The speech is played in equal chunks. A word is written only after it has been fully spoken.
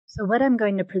So what I'm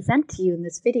going to present to you in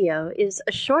this video is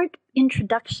a short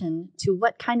introduction to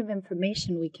what kind of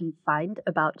information we can find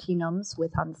about genomes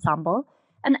with Ensembl.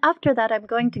 And after that, I'm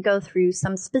going to go through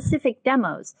some specific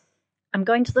demos. I'm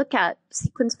going to look at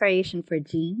sequence variation for a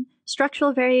gene,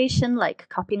 structural variation like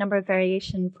copy number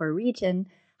variation for a region,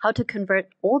 how to convert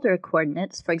older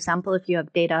coordinates, for example, if you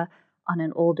have data on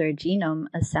an older genome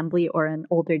assembly or an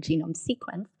older genome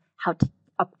sequence, how to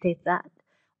update that.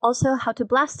 Also, how to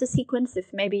blast a sequence if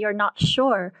maybe you're not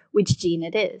sure which gene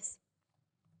it is.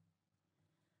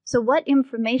 So what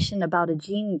information about a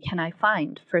gene can I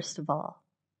find, first of all?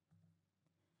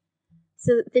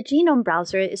 So the Genome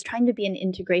Browser is trying to be an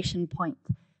integration point.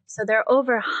 So there are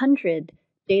over 100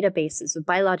 databases of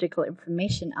biological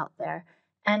information out there.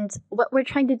 And what we're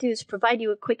trying to do is provide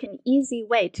you a quick and easy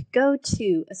way to go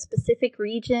to a specific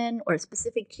region or a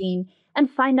specific gene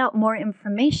and find out more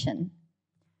information.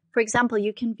 For example,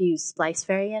 you can view splice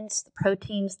variants, the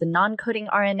proteins, the non-coding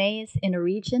RNAs in a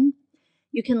region.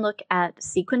 You can look at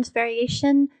sequence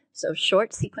variation, so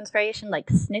short sequence variation like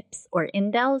SNPs or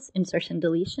indels, insertion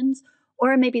deletions,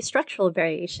 or maybe structural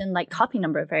variation like copy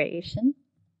number variation.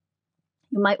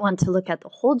 You might want to look at the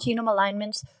whole genome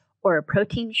alignments or a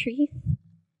protein tree.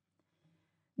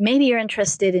 Maybe you're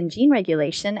interested in gene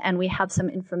regulation, and we have some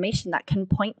information that can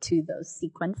point to those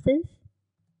sequences.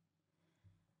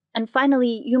 And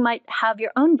finally, you might have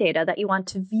your own data that you want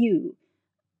to view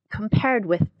compared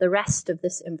with the rest of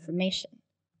this information.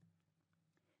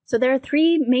 So there are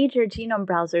three major genome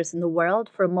browsers in the world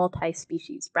for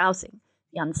multi-species browsing: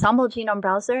 the Ensembl Genome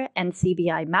Browser,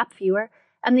 NCBI Map Viewer,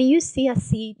 and the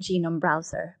UCSC Genome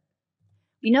Browser.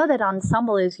 We know that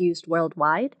Ensembl is used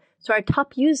worldwide, so our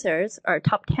top users, our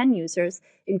top 10 users,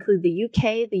 include the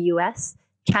UK, the US,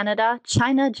 Canada,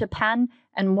 China, Japan,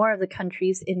 and more of the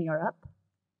countries in Europe.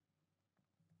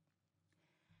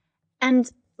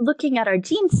 And looking at our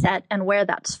gene set and where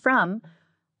that's from,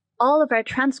 all of our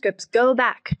transcripts go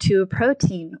back to a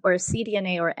protein or a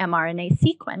cDNA or mRNA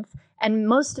sequence, and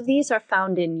most of these are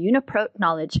found in UniProt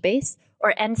knowledge base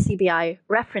or NCBI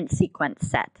reference sequence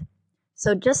set.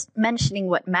 So just mentioning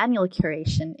what manual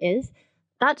curation is,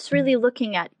 that's really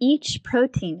looking at each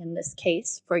protein in this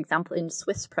case, for example in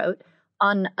SwissProt,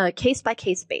 on a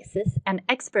case-by-case basis, and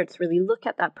experts really look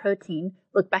at that protein,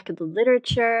 look back at the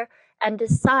literature, and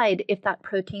decide if that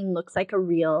protein looks like a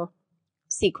real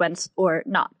sequence or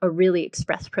not, a really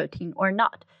expressed protein or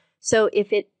not. So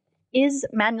if it is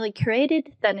manually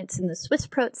curated, then it's in the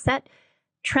SwissProt set.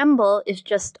 Tremble is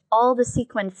just all the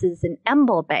sequences in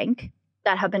Ensembl bank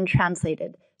that have been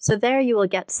translated. So there you will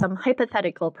get some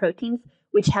hypothetical proteins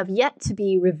which have yet to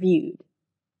be reviewed.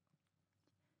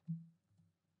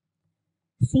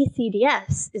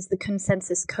 CCDS is the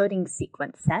consensus coding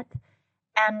sequence set,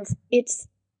 and it's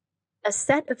a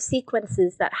set of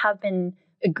sequences that have been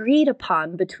agreed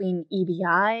upon between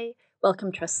EBI,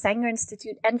 Wellcome Trust Sanger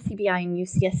Institute, NCBI, and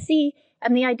UCSC.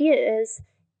 And the idea is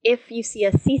if you see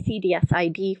a CCDS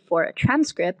ID for a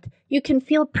transcript, you can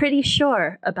feel pretty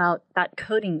sure about that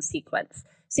coding sequence.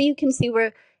 So you can see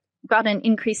we've got an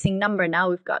increasing number now.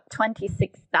 We've got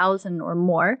 26,000 or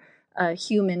more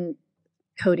human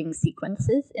coding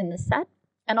sequences in the set,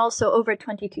 and also over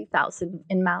 22,000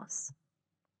 in mouse.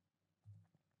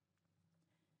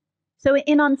 So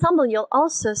in Ensembl, you'll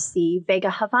also see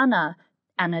Vega Havana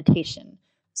annotation.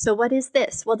 So what is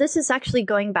this? Well, this is actually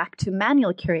going back to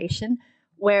manual curation,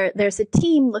 where there's a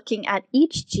team looking at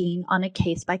each gene on a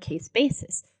case-by-case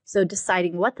basis, so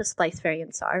deciding what the splice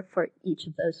variants are for each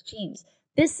of those genes.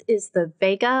 This is the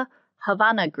Vega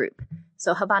Havana group.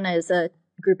 So Havana is a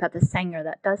group at the Sanger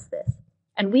that does this.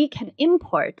 And we can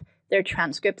import their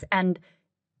transcripts and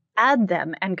add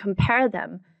them and compare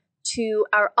them to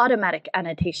our automatic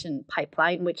annotation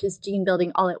pipeline, which is gene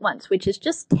building all at once, which is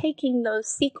just taking those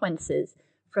sequences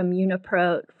from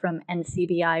UniProt, from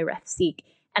NCBI, RefSeq,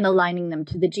 and aligning them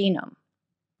to the genome.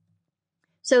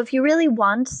 So if you really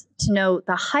want to know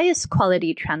the highest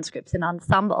quality transcripts in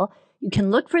Ensembl, you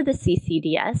can look for the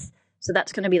CCDS, so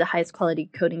that's going to be the highest quality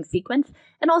coding sequence,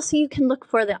 and also you can look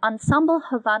for the Ensembl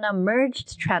Havana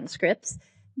merged transcripts.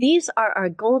 These are our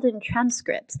golden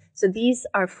transcripts. So these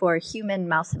are for human,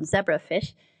 mouse, and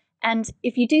zebrafish. And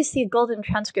if you do see a golden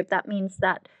transcript, that means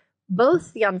that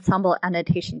both the Ensembl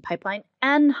annotation pipeline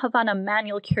and Havana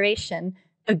manual curation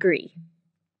agree.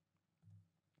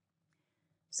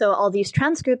 So all these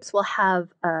transcripts will have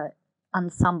an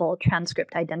Ensembl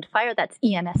transcript identifier, that's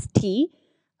ENST.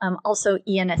 Also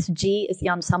ENSG is the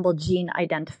Ensembl gene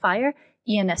identifier.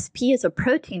 ENSP is a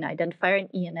protein identifier, and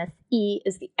ENSE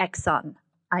is the exon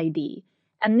ID.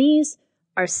 And these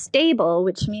are stable,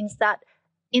 which means that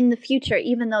in the future,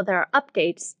 even though there are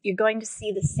updates, you're going to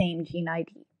see the same gene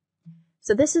ID.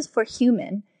 So this is for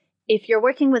human. If you're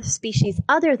working with species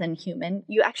other than human,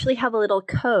 you actually have a little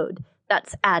code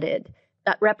that's added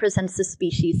that represents the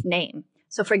species name.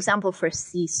 So for example, for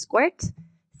C. squirt,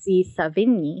 C.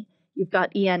 savigny, you've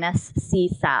got ENS C.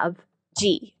 sav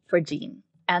G for gene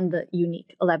and the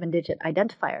unique 11-digit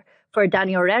identifier. For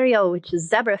Daniorerio, which is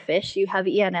zebrafish, you have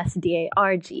ENS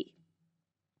DARG.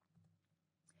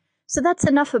 So that's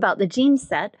enough about the gene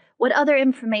set. What other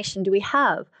information do we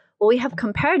have? Well, we have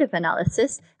comparative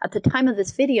analysis. At the time of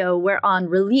this video, we're on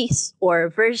release or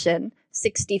version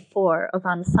 64 of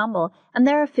Ensembl, and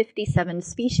there are 57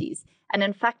 species. And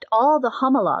in fact, all the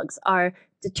homologs are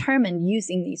determined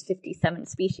using these 57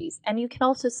 species. And you can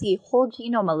also see whole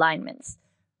genome alignments.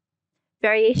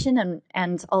 Variation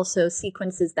and also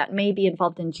sequences that may be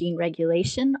involved in gene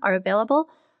regulation are available.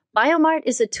 Biomart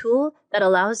is a tool that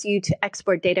allows you to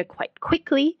export data quite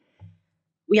quickly.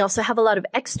 We also have a lot of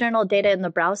external data in the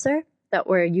browser that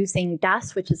we're using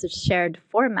DAS, which is a shared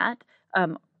format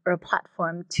or a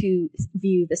platform to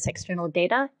view this external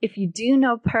data. If you do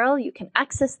know Perl, you can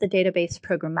access the database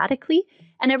programmatically,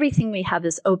 and everything we have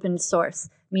is open source,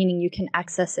 meaning you can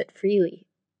access it freely.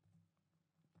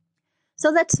 So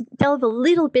let's delve a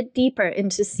little bit deeper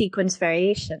into sequence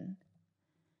variation.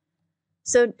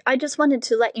 So I just wanted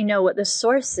to let you know what the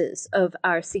sources of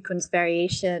our sequence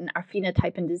variation, our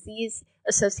phenotype and disease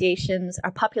associations,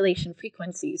 our population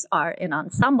frequencies are in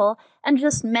Ensembl, and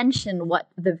just mention what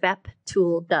the VEP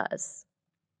tool does.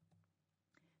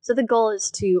 So the goal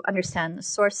is to understand the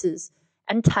sources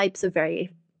and types of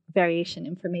variation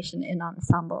information in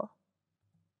Ensembl.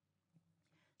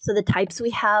 So the types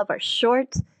we have are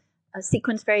short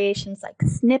sequence variations like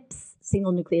SNPs,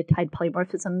 single nucleotide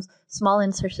polymorphisms, small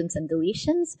insertions and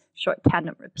deletions, short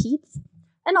tandem repeats,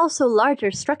 and also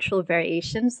larger structural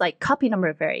variations like copy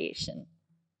number variation.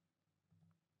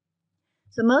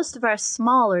 So most of our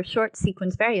small or short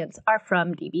sequence variants are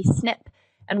from dbSNP,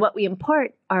 and what we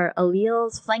import are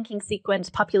alleles, flanking sequence,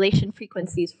 population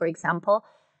frequencies, for example,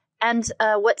 and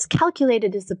what's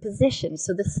calculated is the position.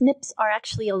 So the SNPs are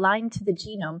actually aligned to the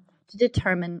genome to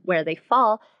determine where they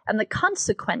fall, and the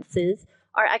consequences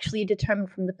are actually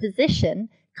determined from the position,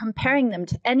 comparing them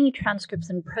to any transcripts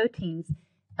and proteins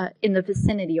in the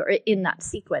vicinity or in that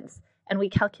sequence. And we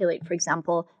calculate, for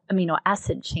example, amino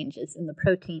acid changes in the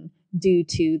protein due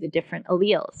to the different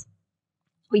alleles.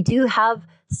 We do have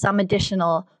some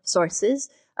additional sources.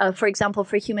 For example,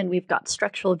 for human, we've got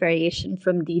structural variation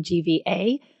from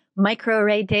DGVA,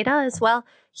 microarray data as well,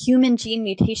 human gene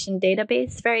mutation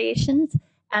database variations,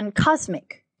 and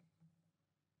cosmic.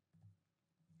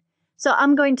 So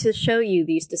I'm going to show you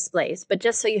these displays, but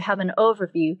just so you have an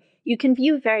overview, you can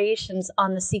view variations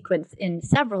on the sequence in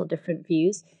several different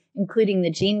views, including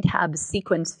the gene tab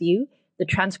sequence view, the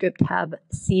transcript tab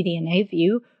cDNA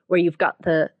view, where you've got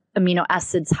the amino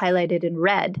acids highlighted in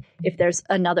red if there's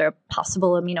another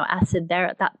possible amino acid there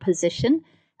at that position,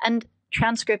 and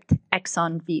transcript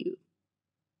exon view.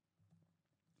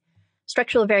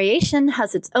 Structural variation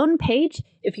has its own page.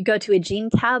 If you go to a gene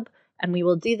tab, and we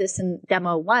will do this in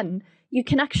demo 1, you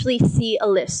can actually see a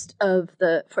list of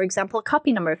the, for example,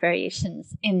 copy number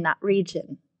variations in that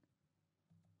region.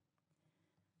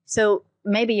 So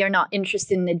maybe you're not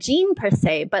interested in the gene per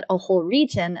se, but a whole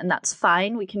region, and that's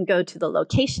fine. We can go to the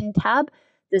location tab.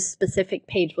 This specific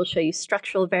page will show you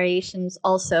structural variations,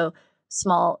 also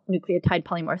small nucleotide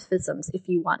polymorphisms if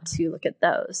you want to look at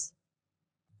those.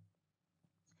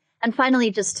 And finally,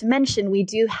 just to mention, we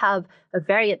do have a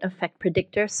variant effect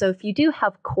predictor. So if you do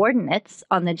have coordinates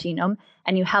on the genome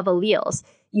and you have alleles,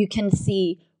 you can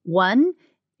see, one,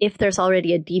 if there's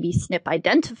already a dbSNP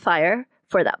identifier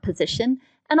for that position,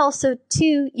 and also,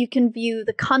 two, you can view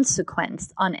the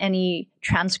consequence on any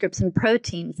transcripts and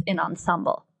proteins in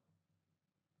Ensembl.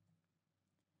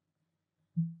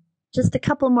 Just a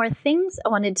couple more things I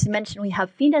wanted to mention. We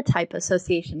have phenotype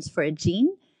associations for a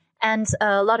gene. And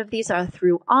a lot of these are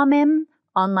through OMIM,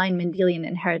 online Mendelian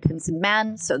inheritance in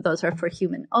man, so those are for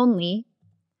human only.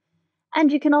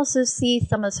 And you can also see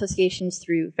some associations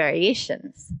through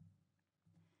variations.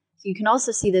 So you can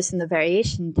also see this in the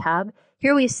variation tab.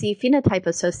 Here we see phenotype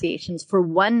associations for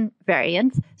one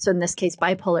variant, so in this case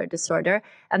bipolar disorder,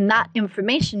 and that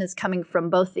information is coming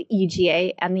from both the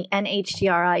EGA and the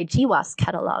NHGRI GWAS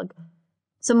catalog.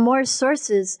 Some more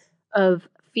sources of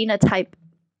phenotype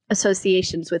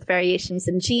associations with variations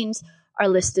in genes are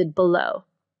listed below.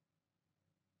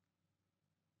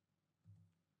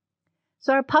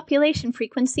 So our population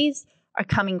frequencies are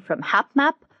coming from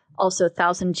HapMap, also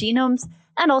 1,000 genomes,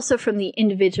 and also from the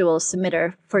individual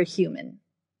submitter for human.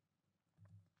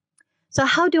 So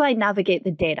how do I navigate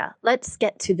the data? Let's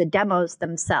get to the demos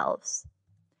themselves.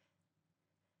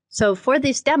 So for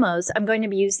these demos, I'm going to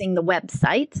be using the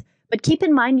website, but keep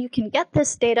in mind you can get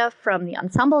this data from the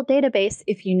Ensembl database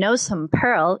if you know some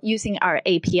Perl using our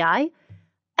API,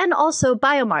 and also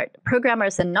Biomart.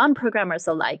 Programmers and non-programmers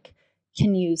alike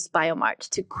can use Biomart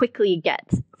to quickly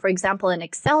get, for example, an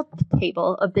Excel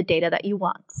table of the data that you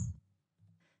want.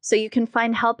 So you can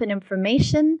find help and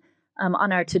information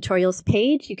on our tutorials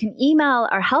page. You can email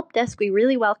our help desk. We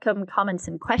really welcome comments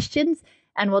and questions,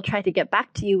 and we'll try to get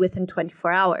back to you within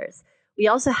 24 hours. We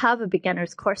also have a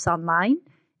beginner's course online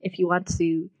if you want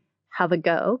to have a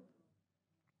go.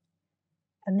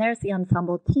 And there's the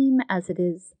Ensembl team as it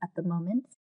is at the moment.